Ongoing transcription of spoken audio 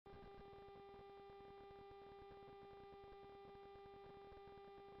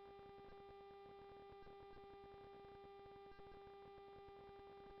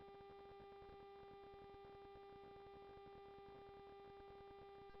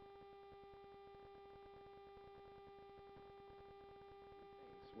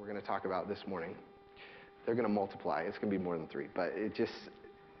we're going to talk about this morning, they're going to multiply. It's going to be more than 3, but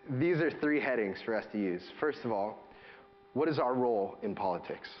these are 3 headings for us to use. First of all, what is our role in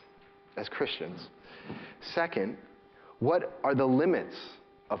politics as Christians? Second, what are the limits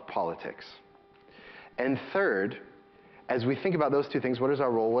of politics? And third, as we think about those 2 things, what is our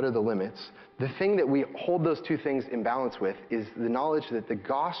role, what are the limits? The thing that we hold those 2 things in balance with is the knowledge that the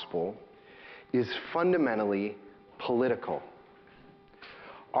gospel is fundamentally political.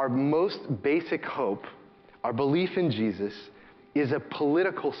 Our most basic hope, our belief in Jesus, is a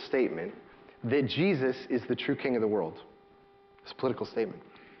political statement that Jesus is the true king of the world. It's a political statement.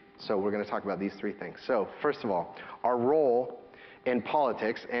 So we're going to talk about these 3 things. So first of all, our role in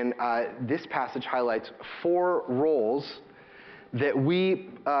politics, and this passage highlights 4 roles that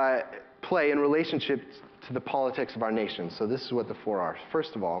we play in relationship to the politics of our nation. So this is what the 4 are.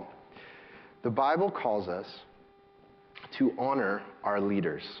 First of all, the Bible calls us to honor our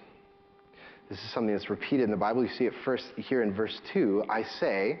leaders. This is something that's repeated in the Bible. You see it first here in verse 2. I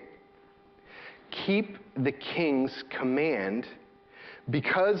say, keep the king's command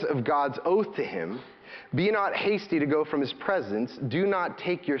because of God's oath to him. Be not hasty to go from his presence. Do not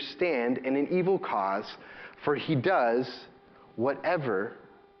take your stand in an evil cause, for he does whatever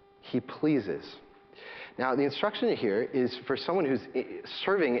he pleases. Now, the instruction here is for someone who's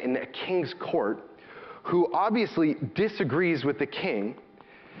serving in a king's court who obviously disagrees with the king,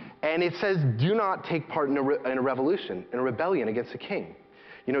 and it says, do not take part in a revolution, in a rebellion against the king.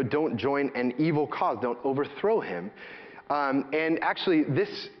 You know, don't join an evil cause. Don't overthrow him. And actually,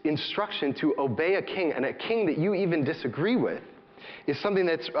 this instruction to obey a king, and a king that you even disagree with, is something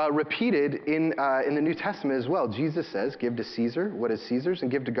that's repeated in the New Testament as well. Jesus says, give to Caesar what is Caesar's, and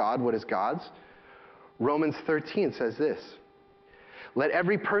give to God what is God's. Romans 13 says this, let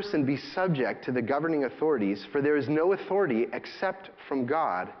every person be subject to the governing authorities, for there is no authority except from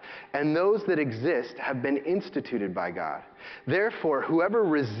God, and those that exist have been instituted by God. Therefore, whoever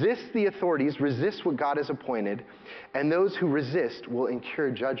resists the authorities resists what God has appointed, and those who resist will incur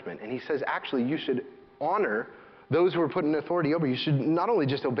judgment. And he says, actually, you should honor those who are put in authority over you. You should not only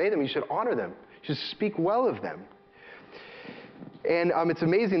just obey them, you should honor them. You should speak well of them. And it's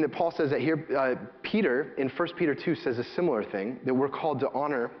amazing that Paul says that here. Peter, in 1 Peter 2, says a similar thing, that we're called to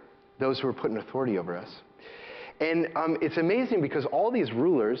honor those who are put in authority over us. And it's amazing because all these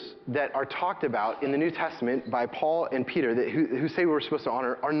rulers that are talked about in the New Testament by Paul and Peter who say we're supposed to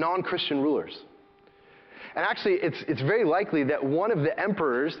honor are non-Christian rulers. And actually, it's very likely that one of the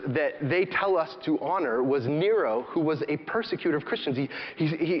emperors that they tell us to honor was Nero, who was a persecutor of Christians.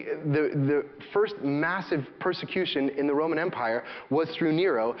 The first massive persecution in the Roman Empire was through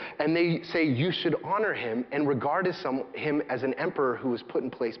Nero, and they say you should honor him and regard him as an emperor who was put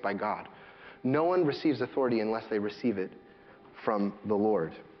in place by God. No one receives authority unless they receive it from the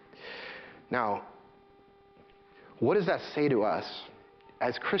Lord. Now, what does that say to us?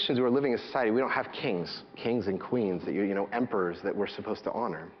 As Christians who are living in society, we don't have kings and queens, emperors that we're supposed to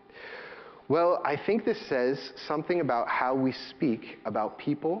honor. Well, I think this says something about how we speak about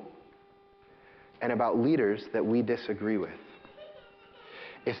people and about leaders that we disagree with.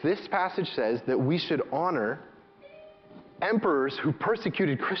 If this passage says that we should honor emperors who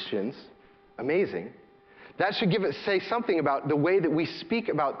persecuted Christians, amazing. That should say something about the way that we speak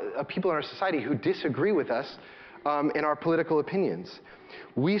about people in our society who disagree with us in our political opinions.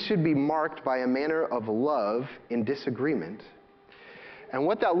 We should be marked by a manner of love in disagreement. And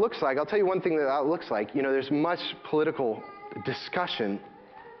what that looks like, I'll tell you one thing that looks like. There's much political discussion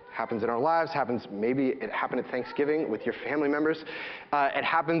happens in our lives, maybe it happened at Thanksgiving with your family members. It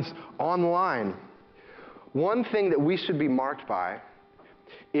happens online. One thing that we should be marked by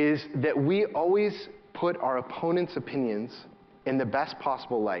is that we always put our opponent's opinions in the best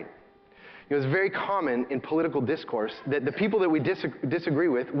possible light. It's very common in political discourse that the people that we disagree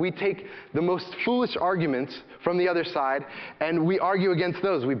with, we take the most foolish arguments from the other side and we argue against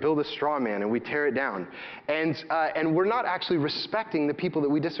those. We build a straw man and we tear it down. And we're not actually respecting the people that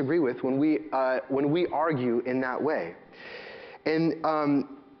we disagree with when we argue in that way. And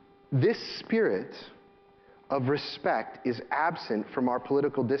this spirit of respect is absent from our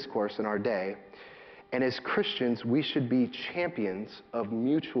political discourse in our day. And as Christians, we should be champions of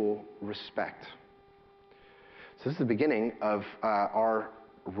mutual respect. So this is the beginning of our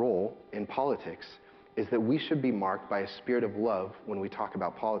role in politics, is that we should be marked by a spirit of love when we talk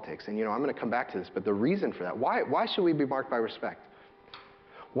about politics. And I'm going to come back to this, but the reason for that, why should we be marked by respect?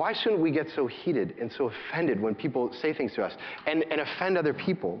 Why shouldn't we get so heated and so offended when people say things to us and offend other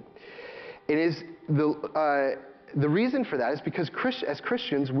people? It is the reason for that is because as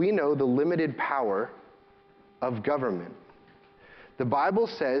Christians, we know the limited power of government. The Bible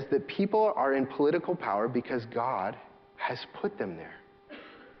says that people are in political power because God has put them there.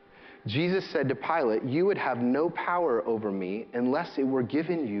 Jesus said to Pilate, "You would have no power over me unless it were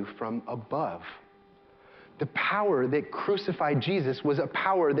given you from above." The power that crucified Jesus was a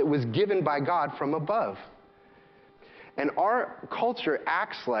power that was given by God from above. And our culture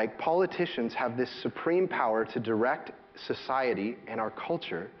acts like politicians have this supreme power to direct society and our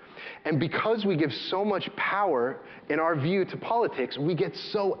culture. And because we give so much power in our view to politics, we get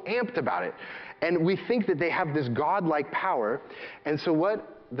so amped about it. And we think that they have this godlike power. And so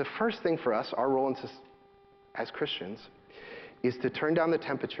the first thing for us, our role as Christians, is to turn down the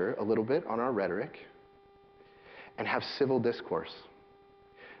temperature a little bit on our rhetoric and have civil discourse.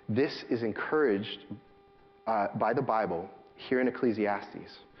 This is encouraged by the Bible here in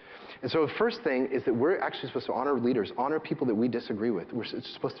Ecclesiastes. And so the first thing is that we're actually supposed to honor leaders, honor people that we disagree with. We're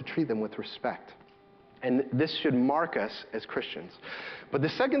supposed to treat them with respect. And this should mark us as Christians. But the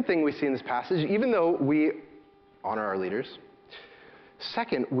second thing we see in this passage, even though we honor our leaders,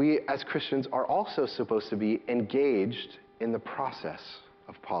 second, we as Christians are also supposed to be engaged in the process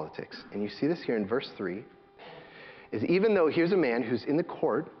of politics. And you see this here in verse 3, is even though here's a man who's in the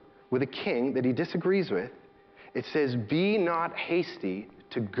court with a king that he disagrees with, it says, "Be not hasty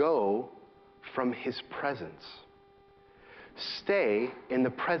to go from his presence." Stay in the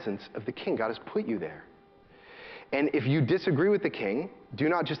presence of the king. God has put you there. And if you disagree with the king, do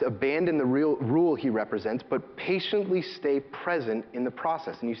not just abandon the real rule he represents, but patiently stay present in the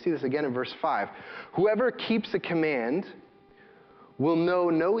process. And you see this again in verse 5. "Whoever keeps a command will know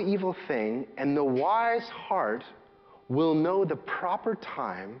no evil thing, and the wise heart will know the proper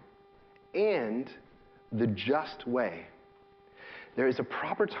time and the just way." There is a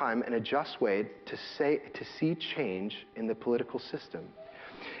proper time and a just way to see change in the political system.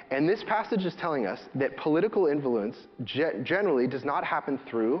 And this passage is telling us that political influence generally does not happen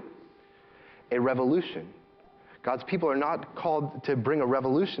through a revolution. God's people are not called to bring a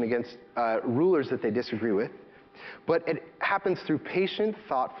revolution against rulers that they disagree with, but it happens through patient,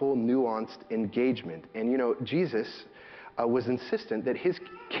 thoughtful, nuanced engagement. And Jesus was insistent that his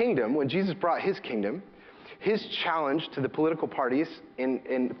kingdom, when Jesus brought his kingdom, his challenge to the political parties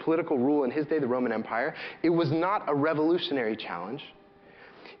in political rule in his day, the Roman Empire, it was not a revolutionary challenge.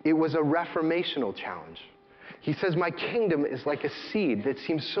 It was a reformational challenge. He says, "My kingdom is like a seed that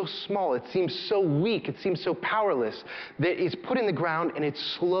seems so small, it seems so weak, it seems so powerless, that it's put in the ground and it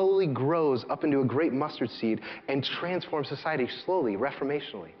slowly grows up into a great mustard seed and transforms society slowly,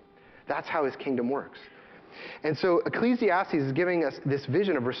 reformationally." That's how his kingdom works. And so Ecclesiastes is giving us this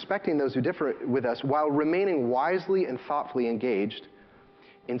vision of respecting those who differ with us while remaining wisely and thoughtfully engaged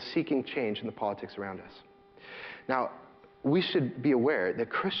in seeking change in the politics around us. Now, we should be aware that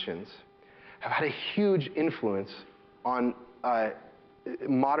Christians have had a huge influence on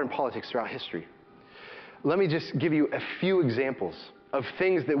modern politics throughout history. Let me just give you a few examples of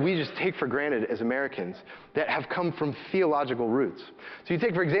things that we just take for granted as Americans that have come from theological roots. So you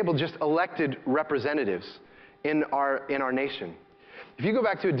take, for example, just elected representatives in our nation. If you go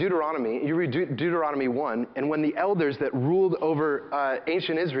back to Deuteronomy, you read Deuteronomy 1, and when the elders that ruled over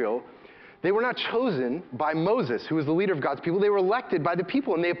ancient Israel, they were not chosen by Moses, who was the leader of God's people. They were elected by the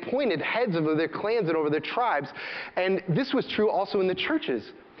people, and they appointed heads of their clans and over their tribes. And this was true also in the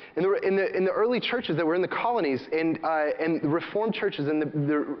churches. In the early churches that were in the colonies and the Reformed churches and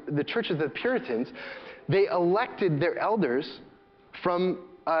the churches of the Puritans, they elected their elders from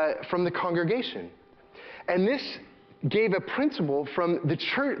the congregation. And this gave a principle from the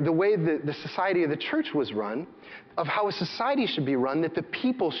church, the way the society of the church was run, of how a society should be run, that the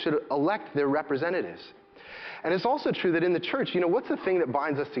people should elect their representatives. And it's also true that in the church, what's the thing that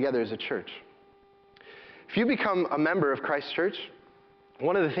binds us together as a church? If you become a member of Christ Church,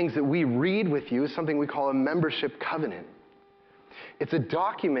 one of the things that we read with you is something we call a membership covenant. It's a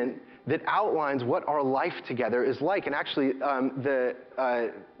document that outlines what our life together is like. And actually,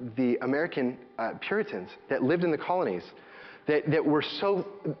 the American Puritans that lived in the colonies, that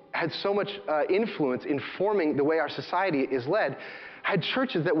had so much influence in forming the way our society is led, had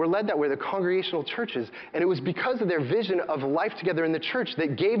churches that were led that way, the congregational churches. And it was because of their vision of life together in the church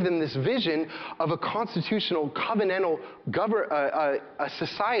that gave them this vision of a constitutional, covenantal a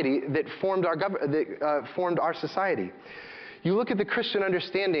society that formed our society. You look at the Christian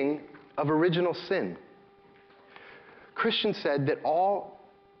understanding of original sin. Christians said that all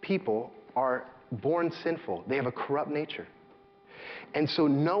people are born sinful. They have a corrupt nature. And so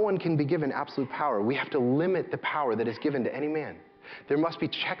no one can be given absolute power. We have to limit the power that is given to any man. There must be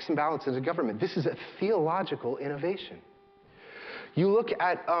checks and balances in government. This is a theological innovation. You look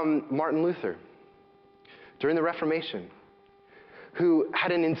at Martin Luther during the Reformation. who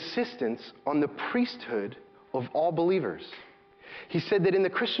had an insistence on the priesthood of all believers. He said that in the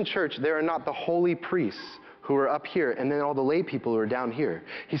Christian church, there are not the holy priests who are up here and then all the lay people who are down here.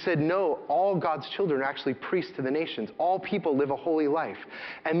 He said, no, all God's children are actually priests to the nations. All people live a holy life.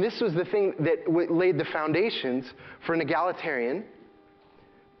 And this was the thing that laid the foundations for an egalitarian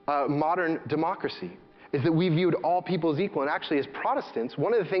modern democracy, is that we viewed all people as equal. And actually, as Protestants,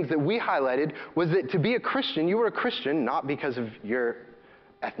 one of the things that we highlighted was that to be a Christian, you were a Christian not because of your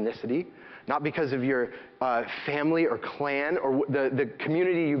ethnicity, not because of your family or clan or the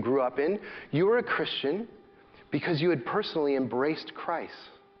community you grew up in. You were a Christian because you had personally embraced Christ.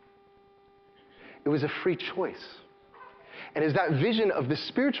 It was a free choice. And it's that vision of the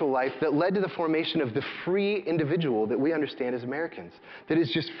spiritual life that led to the formation of the free individual that we understand as Americans, that is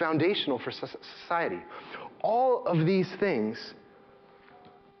just foundational for society. All of these things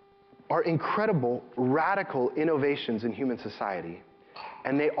are incredible, radical innovations in human society,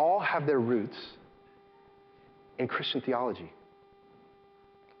 and they all have their roots in Christian theology.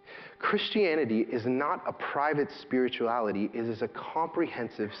 Christianity is not a private spirituality, it is a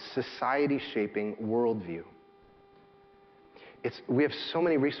comprehensive, society-shaping worldview. We have so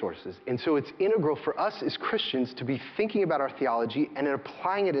many resources, and so it's integral for us as Christians to be thinking about our theology and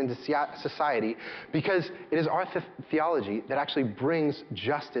applying it into society, because it is our theology that actually brings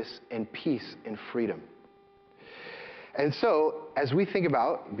justice and peace and freedom. And so, as we think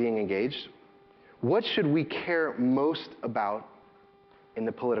about being engaged, what should we care most about in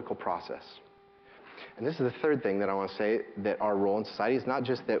the political process? And this is the third thing that I want to say, that our role in society is not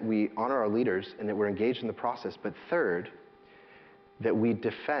just that we honor our leaders and that we're engaged in the process, but third, that we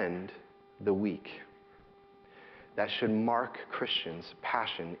defend the weak. That should mark Christians'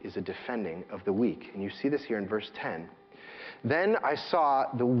 passion, is a defending of the weak. And you see this here in verse 10. Then I saw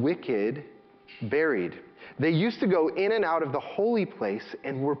the wicked buried. They used to go in and out of the holy place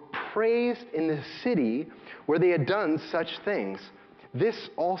and were praised in the city where they had done such things. This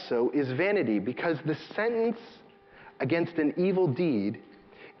also is vanity, because the sentence against an evil deed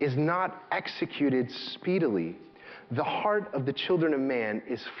is not executed speedily. The heart of the children of man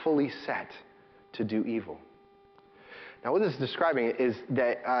is fully set to do evil. Now, what this is describing is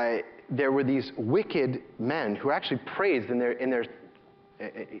that there were these wicked men who actually praised in the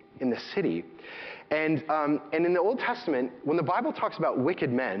city. And in the Old Testament, when the Bible talks about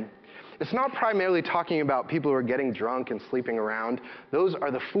wicked men, it's not primarily talking about people who are getting drunk and sleeping around. Those are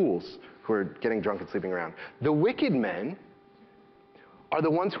the fools who are getting drunk and sleeping around. The wicked men are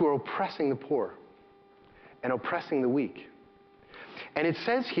the ones who are oppressing the poor and oppressing the weak. And it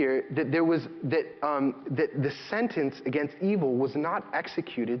says here that that the sentence against evil was not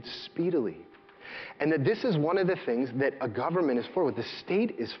executed speedily. And that this is one of the things that a government is for, what the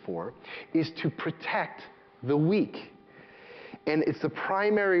state is for, is to protect the weak. And it's the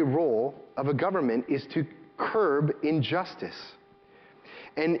primary role of a government is to curb injustice.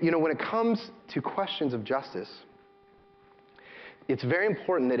 And when it comes to questions of justice, it's very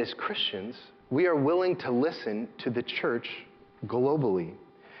important that as Christians, we are willing to listen to the church globally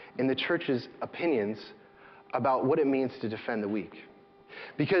and the church's opinions about what it means to defend the weak.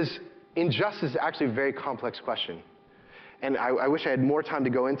 Because injustice is actually a very complex question. And I wish I had more time to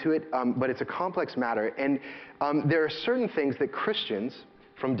go into it, but it's a complex matter. And there are certain things that Christians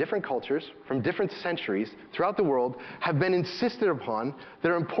from different cultures, from different centuries throughout the world have been insisted upon that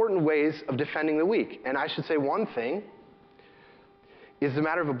are important ways of defending the weak. And I should say one thing is the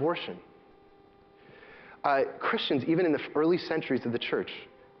matter of abortion. Christians, even in the early centuries of the church,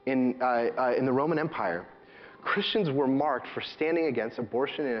 in the Roman Empire, Christians were marked for standing against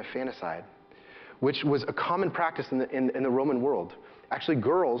abortion and infanticide, which was a common practice in the Roman world. Actually,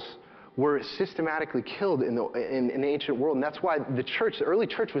 girls were systematically killed in the ancient world, and that's why the early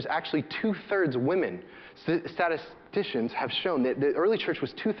church was actually 2/3 women. Statisticians have shown that the early church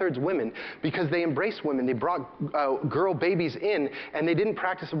was 2/3 women because they embraced women. They brought girl babies in, and they didn't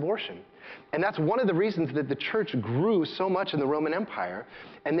practice abortion. And that's one of the reasons that the church grew so much in the Roman Empire,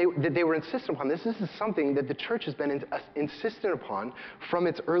 and that they were insistent upon this. This is something that the church has been insistent upon from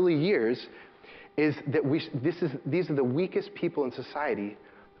its early years, is that these are the weakest people in society,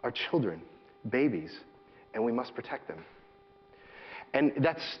 are children, babies, and we must protect them. And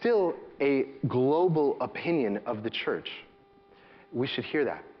that's still a global opinion of the church. We should hear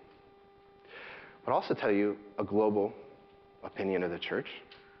that. But I'll also tell you a global opinion of the church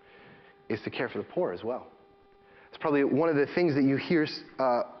is to care for the poor as well. It's probably one of the things that you hear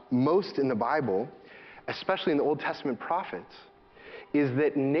most in the Bible, especially in the Old Testament prophets, is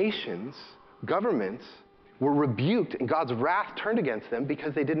that nations, governments, were rebuked and God's wrath turned against them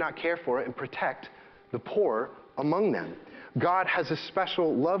because they did not care for and protect the poor among them. God has a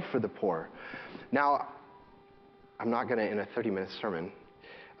special love for the poor. Now, I'm not going to, in a 30-minute sermon,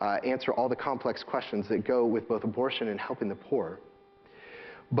 answer all the complex questions that go with both abortion and helping the poor.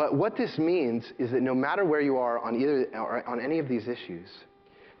 But what this means is that no matter where you are on any of these issues,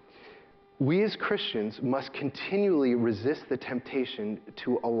 we as Christians must continually resist the temptation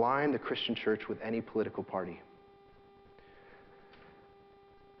to align the Christian church with any political party.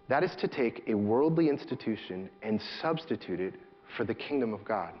 That is to take a worldly institution and substitute it for the kingdom of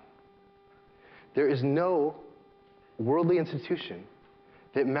God. There is no worldly institution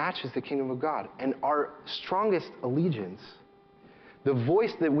that matches the kingdom of God. And our strongest allegiance, the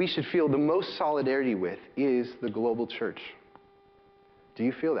voice that we should feel the most solidarity with, is the global church. Do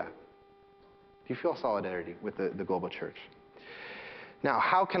you feel that? Do you feel solidarity with the global church? Now,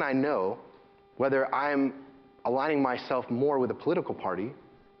 how can I know whether I'm aligning myself more with a political party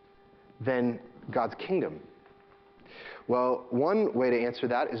than God's kingdom? Well, one way to answer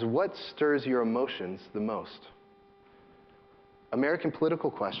that is, what stirs your emotions the most? American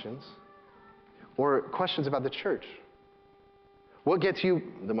political questions or questions about the church? What gets you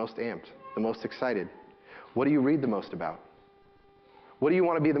the most amped, the most excited? What do you read the most about? What do you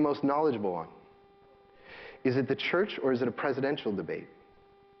want to be the most knowledgeable on? Is it the church or is it a presidential debate?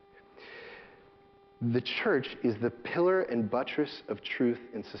 The church is the pillar and buttress of truth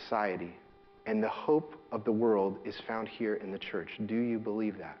in society, and the hope of the world is found here in the church. Do you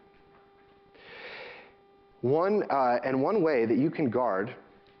believe that? One way that you can guard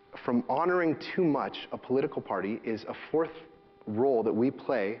from honoring too much a political party is a fourth role that we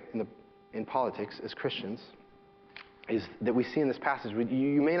play in politics as Christians, is that we see in this passage.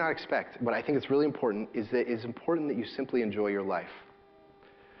 You may not expect, but I think it's really important, is that it's important that you simply enjoy your life.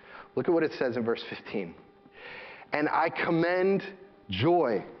 Look at what it says in verse 15. And I commend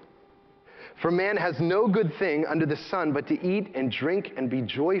joy. For man has no good thing under the sun but to eat and drink and be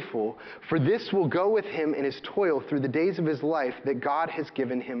joyful, for this will go with him in his toil through the days of his life that God has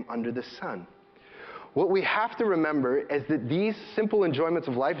given him under the sun. What we have to remember is that these simple enjoyments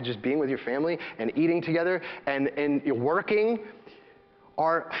of life, just being with your family and eating together and working,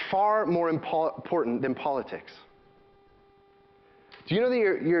 are far more important than politics. Do you know that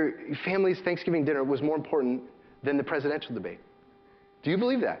your family's Thanksgiving dinner was more important than the presidential debate? Do you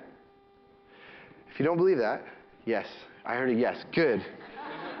believe that? If you don't believe that, yes. I heard a yes. Good.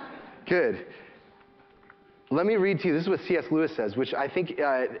 Good. Let me read to you. This is what C.S. Lewis says, which I think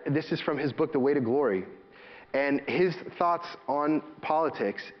this is from his book, The Way to Glory, and his thoughts on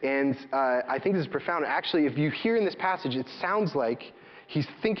politics. And I think this is profound. Actually, if you hear in this passage, it sounds like he's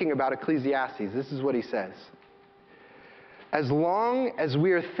thinking about Ecclesiastes. This is what he says. As long as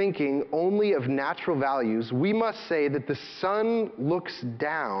we are thinking only of natural values, we must say that the sun looks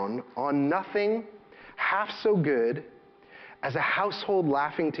down on nothing half so good as a household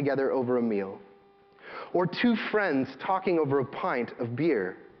laughing together over a meal, or two friends talking over a pint of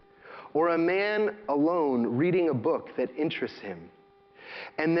beer, or a man alone reading a book that interests him,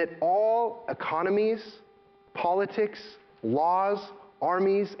 and that all economies, politics, laws,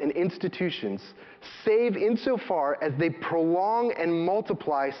 armies, and institutions, save insofar as they prolong and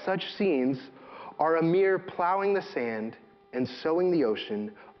multiply such scenes, are a mere plowing the sand and sowing the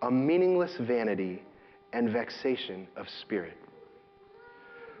ocean, a meaningless vanity and vexation of spirit.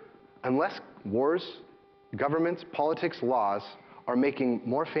 Unless wars, governments, politics, laws are making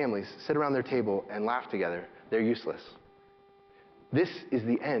more families sit around their table and laugh together, they're useless. This is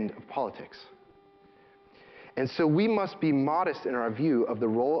the end of politics. And so we must be modest in our view of the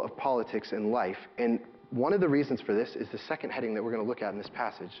role of politics in life. And one of the reasons for this is the second heading that we're going to look at in this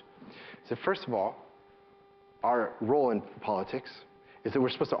passage. So first of all, our role in politics is that we're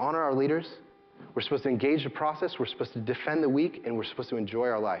supposed to honor our leaders, we're supposed to engage the process, we're supposed to defend the weak, and we're supposed to enjoy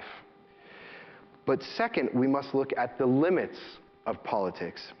our life. But second, we must look at the limits of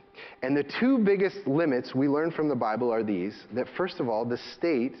politics. And the two biggest limits we learn from the Bible are these: that first of all, the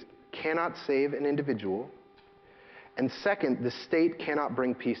state cannot save an individual, and second, the state cannot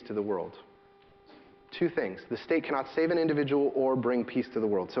bring peace to the world. Two things. The state cannot save an individual or bring peace to the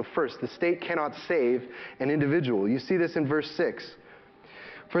world. So first, the state cannot save an individual. You see this in verse 6.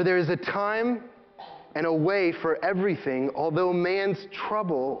 For there is a time and a way for everything, although man's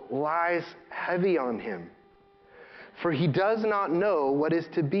trouble lies heavy on him. For he does not know what is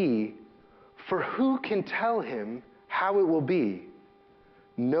to be, for who can tell him how it will be?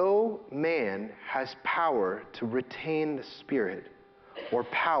 No man has power to retain the Spirit or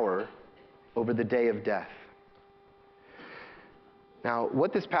power over the day of death. Now,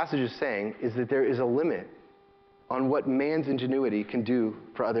 what this passage is saying is that there is a limit on what man's ingenuity can do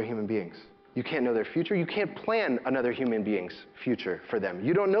for other human beings. You can't know their future. You can't plan another human being's future for them.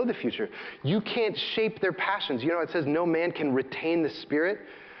 You don't know the future. You can't shape their passions. You know, it says no man can retain the Spirit.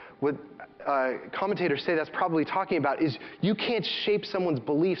 What commentators say that's probably talking about is you can't shape someone's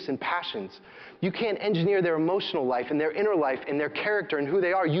beliefs and passions. You can't engineer their emotional life and their inner life and their character and who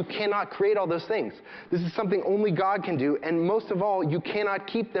they are. You cannot create all those things. This is something only God can do, and most of all, you cannot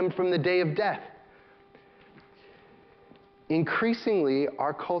keep them from the day of death. Increasingly,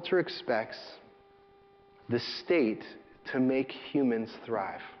 our culture expects the state to make humans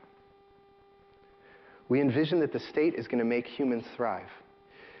thrive. We envision that the state is going to make humans thrive.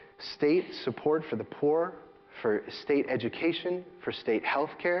 State support for the poor, for state education, for state health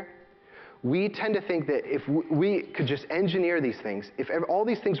care. We tend to think that if we could just engineer these things, if all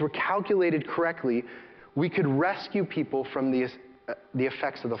these things were calculated correctly, we could rescue people from the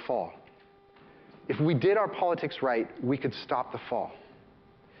effects of the fall. If we did our politics right, we could stop the fall.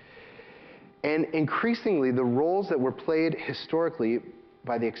 And increasingly, the roles that were played historically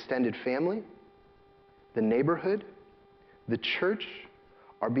by the extended family, the neighborhood, the church,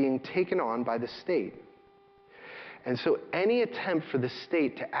 are being taken on by the state. And so any attempt for the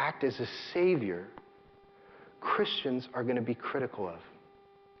state to act as a savior, Christians are going to be critical of.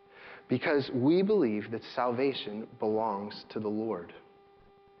 Because we believe that salvation belongs to the Lord.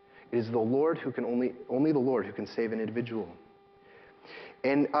 It is the Lord who can only the Lord who can save an individual.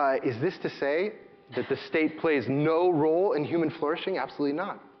 And is this to say that the state plays no role in human flourishing? Absolutely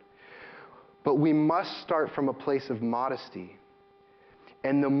not. But we must start from a place of modesty.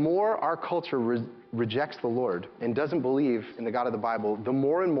 And the more our culture rejects the Lord and doesn't believe in the God of the Bible, the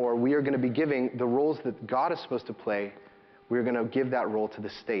more and more we are going to be giving the roles that God is supposed to play, we're going to give that role to the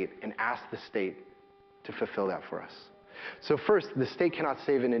state and ask the state to fulfill that for us. So first, the state cannot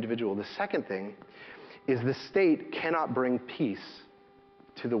save an individual. The second thing is the state cannot bring peace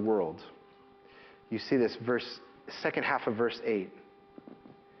to the world. You see this second half of verse 8.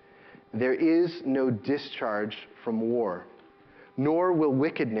 There is no discharge from war, nor will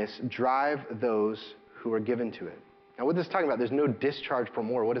wickedness drive those who are given to it. Now, what this is talking about, there's no discharge from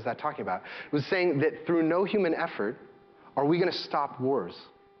war. What is that talking about? It was saying that through no human effort are we going to stop wars,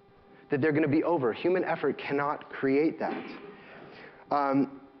 that they're going to be over. Human effort cannot create that.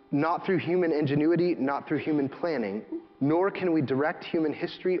 Not through human ingenuity, not through human planning, nor can we direct human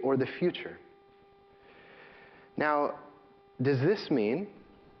history or the future. Now, does this mean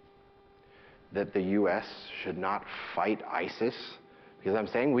that the U.S. should not fight ISIS? Because I'm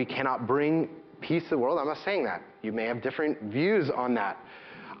saying we cannot bring peace to the world. I'm not saying that. You may have different views on that.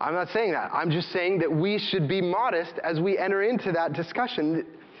 I'm not saying that. I'm just saying that we should be modest as we enter into that discussion,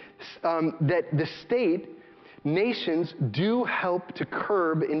 that the state, nations do help to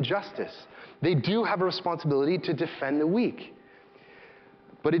curb injustice. They do have a responsibility to defend the weak.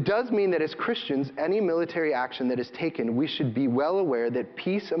 But it does mean that as Christians, any military action that is taken, we should be well aware that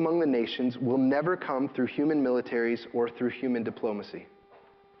peace among the nations will never come through human militaries or through human diplomacy.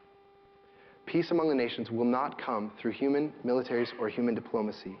 Peace among the nations will not come through human militaries or human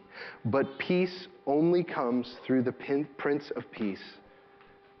diplomacy. But peace only comes through the Prince of Peace,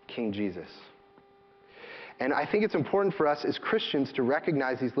 King Jesus. And I think it's important for us as Christians to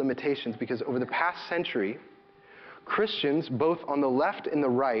recognize these limitations, because over the past century, Christians, both on the left and the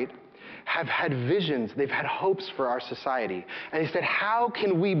right, have had visions. They've had hopes for our society. And they said, how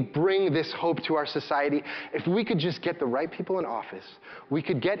can we bring this hope to our society? If we could just get the right people in office, we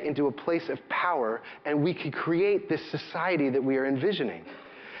could get into a place of power, and we could create this society that we are envisioning.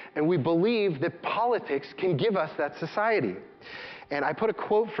 And we believe that politics can give us that society. And I put a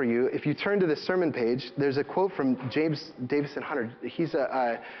quote for you. If you turn to the sermon page, there's a quote from James Davison Hunter. He's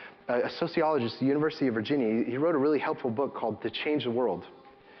a sociologist at the University of Virginia. He wrote a really helpful book called To Change the World.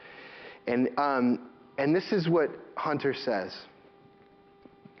 And this is what Hunter says.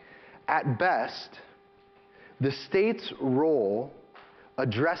 At best, the state's role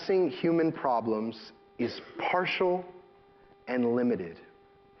addressing human problems is partial and limited.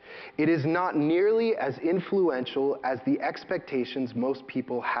 It is not nearly as influential as the expectations most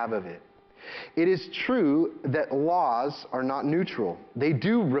people have of it. It is true that laws are not neutral. They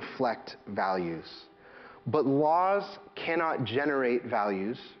do reflect values. But laws cannot generate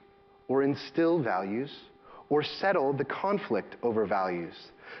values or instill values or settle the conflict over values.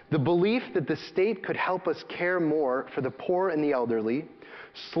 The belief that the state could help us care more for the poor and the elderly,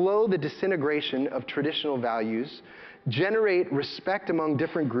 slow the disintegration of traditional values, generate respect among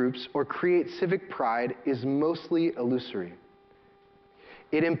different groups, or create civic pride is mostly illusory.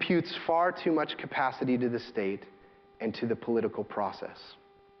 It imputes far too much capacity to the state and to the political process.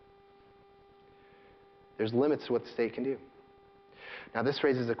 There's limits to what the state can do. Now, this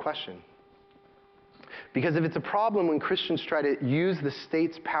raises a question. Because if it's a problem when Christians try to use the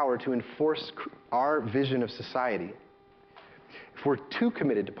state's power to enforce our vision of society, if we're too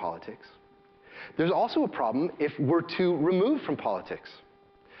committed to politics, there's also a problem if we're too removed from politics.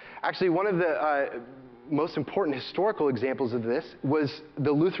 Actually, one of the most important historical examples of this was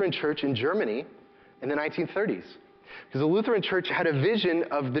the Lutheran Church in Germany in the 1930s. Because the Lutheran Church had a vision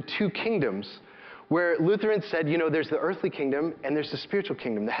of the two kingdoms, where Lutherans said, there's the earthly kingdom and there's the spiritual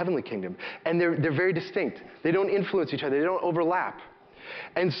kingdom, the heavenly kingdom. And they're very distinct. They don't influence each other. They don't overlap.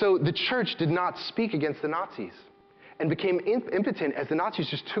 And so the church did not speak against the Nazis and became impotent as the Nazis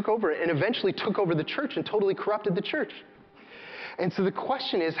just took over and eventually took over the church and totally corrupted the church. And so the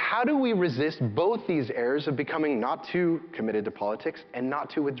question is, how do we resist both these errors of becoming not too committed to politics and not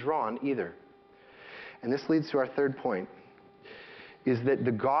too withdrawn either? And this leads to our third point, is that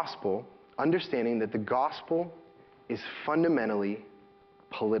the gospel, understanding that the gospel is fundamentally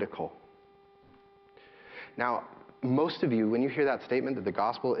political. Now, most of you, when you hear that statement that the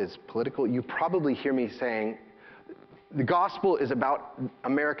gospel is political, you probably hear me saying, the gospel is about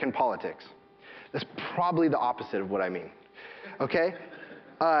American politics. That's probably the opposite of what I mean, okay?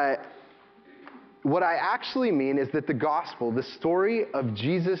 What I actually mean is that the gospel, the story of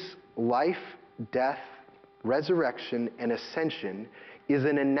Jesus' life, death, resurrection, and ascension, is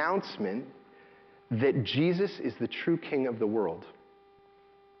an announcement that Jesus is the true King of the world.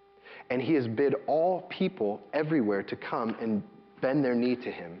 And he has bid all people everywhere to come and bend their knee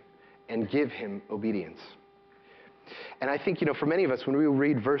to him and give him obedience. And I think, for many of us, when we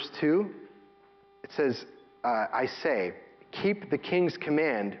read verse 2, it says, I say, keep the king's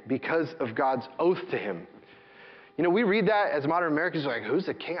command because of God's oath to him. We read that as modern Americans, like, who's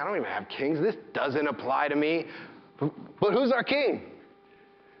the king? I don't even have kings. This doesn't apply to me. But who's our king?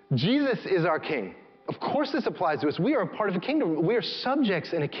 Jesus is our king. Of course this applies to us. We are a part of a kingdom. We are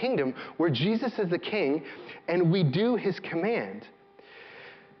subjects in a kingdom where Jesus is the king and we do his command.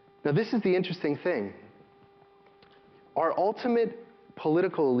 Now this is the interesting thing. Our ultimate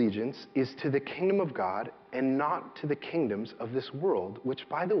political allegiance is to the kingdom of God and not to the kingdoms of this world, which,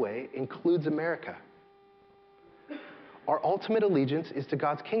 by the way, includes America. Our ultimate allegiance is to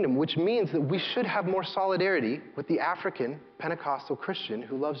God's kingdom, which means that we should have more solidarity with the African Pentecostal Christian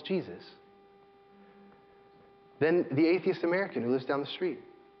who loves Jesus than the atheist American who lives down the street.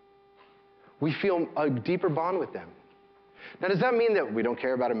 We feel a deeper bond with them. Now, does that mean that we don't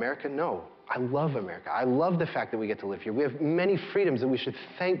care about America? No. I love America. I love the fact that we get to live here. We have many freedoms that we should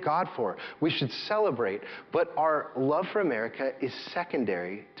thank God for. We should celebrate. But our love for America is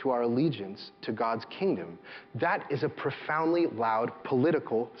secondary to our allegiance to God's kingdom. That is a profoundly loud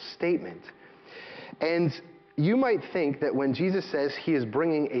political statement. And you might think that when Jesus says he is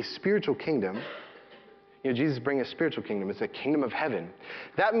bringing a spiritual kingdom, Jesus is bringing a spiritual kingdom. It's a kingdom of heaven.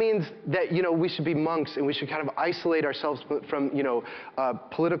 That means that, we should be monks and we should kind of isolate ourselves from,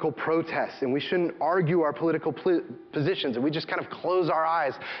 political protests, and we shouldn't argue our political positions, and we just kind of close our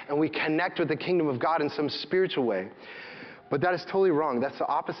eyes and we connect with the kingdom of God in some spiritual way. But that is totally wrong. That's the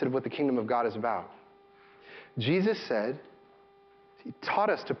opposite of what the kingdom of God is about. Jesus said, he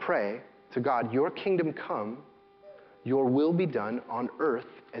taught us to pray to God, your kingdom come, your will be done on earth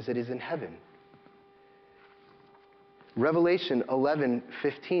as it is in heaven. Revelation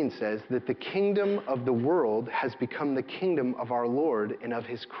 11:15 says that the kingdom of the world has become the kingdom of our Lord and of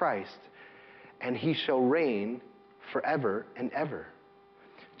his Christ, and he shall reign forever and ever.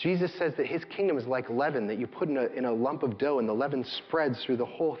 Jesus says that his kingdom is like leaven that you put in a lump of dough and the leaven spreads through the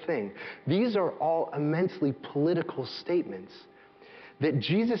whole thing. These are all immensely political statements. That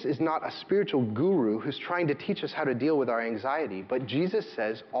Jesus is not a spiritual guru who's trying to teach us how to deal with our anxiety, but Jesus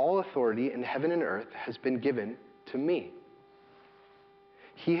says all authority in heaven and earth has been given to me.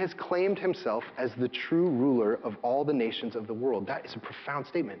 He has claimed himself as the true ruler of all the nations of the world. That is a profound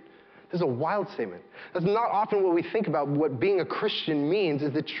statement. This is a wild statement. That's not often what we think about what being a Christian means,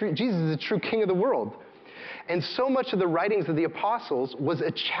 is that Jesus is the true king of the world. And so much of the writings of the apostles was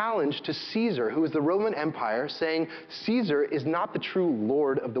a challenge to Caesar, who was the Roman Empire, saying Caesar is not the true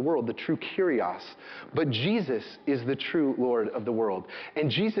Lord of the world, the true Kyrios, but Jesus is the true Lord of the world. And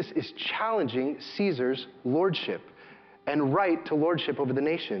Jesus is challenging Caesar's lordship and right to lordship over the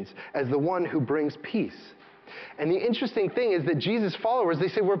nations as the one who brings peace. And the interesting thing is that Jesus' followers, they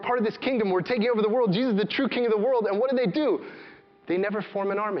say, we're part of this kingdom, we're taking over the world, Jesus is the true king of the world. And what do? They never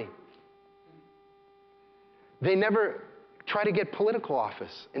form an army. They never try to get political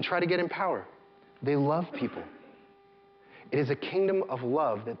office and try to get in power. They love people. It is a kingdom of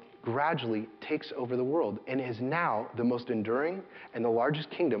love that gradually takes over the world and is now the most enduring and the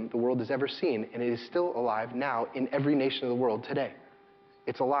largest kingdom the world has ever seen, and it is still alive now in every nation of the world today.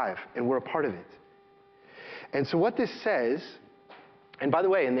 It's alive, and we're a part of it. And so what this says, and by the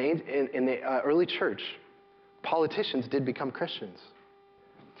way, in the early church, politicians did become Christians.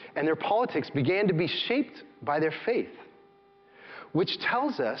 And their politics began to be shaped by their faith, which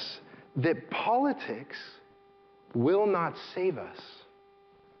tells us that politics will not save us.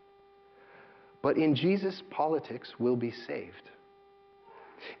 But in Jesus, politics will be saved.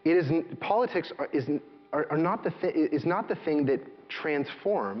 Politics is not the thing that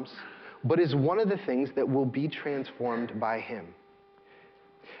transforms, but is one of the things that will be transformed by him.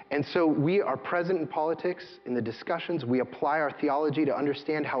 And so we are present in politics, in the discussions. We apply our theology to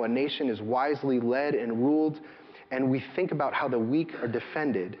understand how a nation is wisely led and ruled, and we think about how the weak are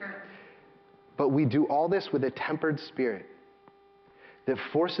defended. But we do all this with a tempered spirit that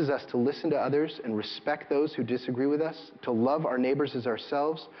forces us to listen to others and respect those who disagree with us, to love our neighbors as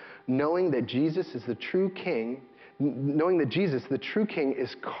ourselves, knowing that Jesus is the true king, knowing that Jesus, the true king,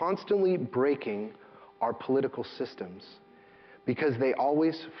 is constantly breaking our political systems because they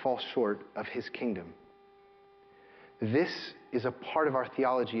always fall short of his kingdom. This is a part of our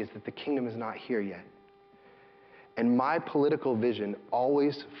theology, is that the kingdom is not here yet. And my political vision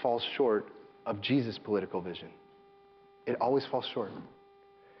always falls short of Jesus' political vision. It always falls short.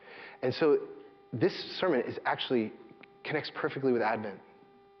 And so this sermon connects perfectly with Advent.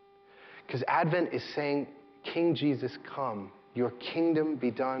 Because Advent is saying, King Jesus, come. Your kingdom be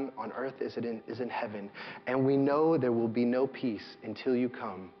done on earth as it is in heaven. And we know there will be no peace until you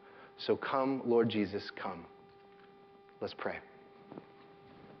come. So come, Lord Jesus, come. Let's pray.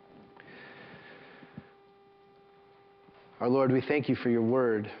 Our Lord, we thank you for your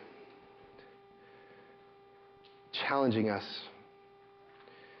word, challenging us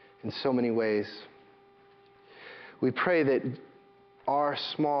in so many ways. We pray that our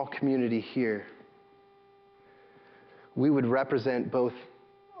small community here, we would represent both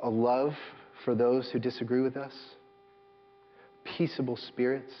a love for those who disagree with us, peaceable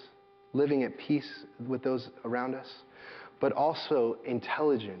spirits, living at peace with those around us, but also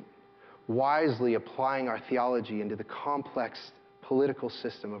intelligent, wisely applying our theology into the complex political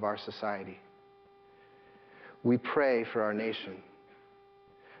system of our society. We pray for our nation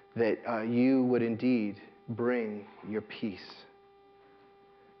that you would indeed bring your peace.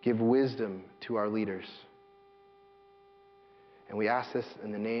 Give wisdom to our leaders. And we ask this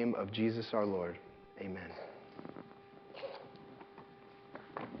in the name of Jesus our Lord. Amen.